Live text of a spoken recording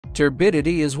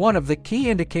Turbidity is one of the key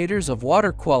indicators of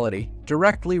water quality,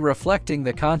 directly reflecting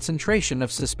the concentration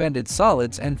of suspended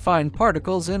solids and fine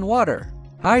particles in water.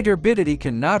 High turbidity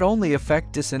can not only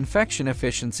affect disinfection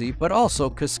efficiency but also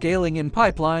cause scaling in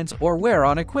pipelines or wear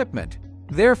on equipment.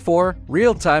 Therefore,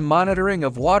 real-time monitoring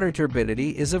of water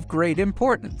turbidity is of great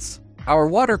importance. Our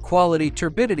water quality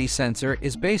turbidity sensor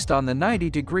is based on the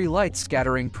 90-degree light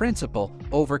scattering principle,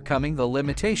 overcoming the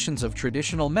limitations of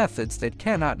traditional methods that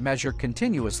cannot measure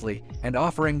continuously and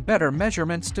offering better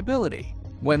measurement stability.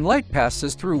 When light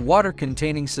passes through water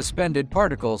containing suspended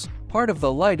particles, part of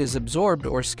the light is absorbed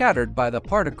or scattered by the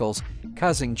particles,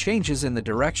 causing changes in the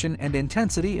direction and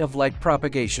intensity of light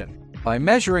propagation. By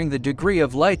measuring the degree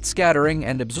of light scattering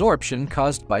and absorption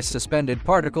caused by suspended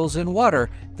particles in water,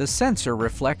 the sensor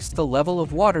reflects the level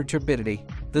of water turbidity.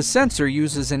 The sensor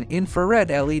uses an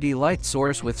infrared LED light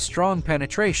source with strong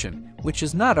penetration, which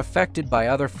is not affected by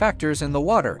other factors in the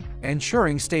water,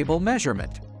 ensuring stable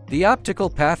measurement. The optical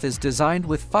path is designed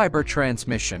with fiber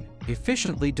transmission,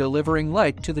 efficiently delivering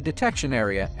light to the detection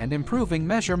area and improving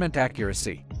measurement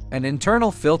accuracy. An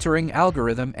internal filtering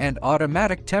algorithm and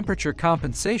automatic temperature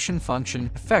compensation function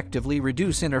effectively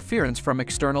reduce interference from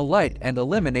external light and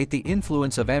eliminate the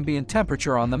influence of ambient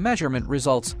temperature on the measurement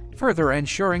results, further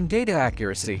ensuring data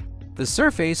accuracy. The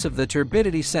surface of the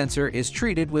turbidity sensor is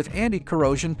treated with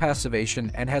anti-corrosion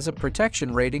passivation and has a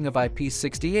protection rating of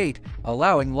IP68,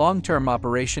 allowing long-term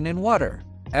operation in water.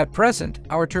 At present,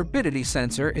 our turbidity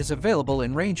sensor is available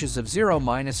in ranges of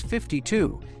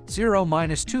 0-52,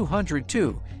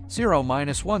 0-202,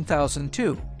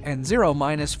 0-1002, and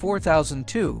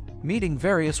 0-4002, meeting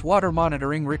various water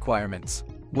monitoring requirements.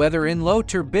 Whether in low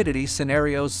turbidity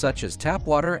scenarios such as tap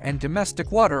water and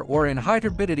domestic water or in high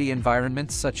turbidity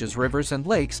environments such as rivers and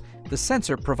lakes, the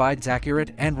sensor provides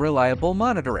accurate and reliable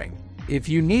monitoring. If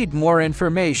you need more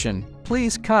information,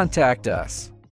 please contact us.